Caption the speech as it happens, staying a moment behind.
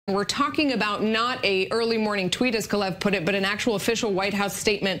We're talking about not a early morning tweet, as Kalev put it, but an actual official White House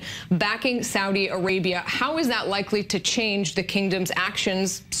statement backing Saudi Arabia. How is that likely to change the kingdom's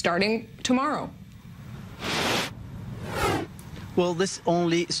actions starting tomorrow? Well, this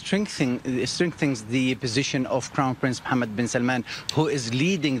only strengthens the position of Crown Prince Mohammed bin Salman, who is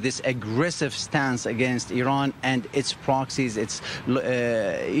leading this aggressive stance against Iran and its proxies, its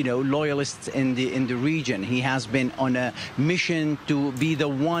loyalists in the region. He has been on a mission to be the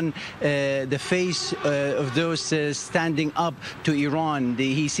one, the face of those standing up to Iran.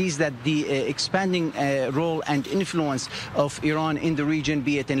 He sees that the expanding role and influence of Iran in the region,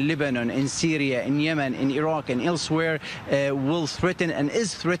 be it in Lebanon, in Syria, in Yemen, in Iraq, and elsewhere, will threaten and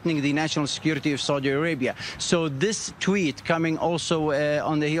is threatening the national security of Saudi Arabia. So this tweet coming also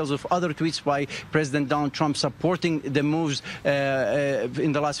on the heels of other tweets by President Donald Trump supporting the moves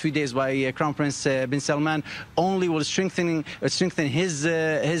in the last few days by Crown Prince bin Salman only will strengthen his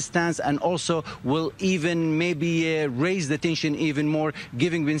stance, and also will even maybe raise the tension even more,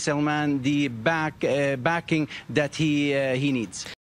 giving bin Salman the backing that he needs.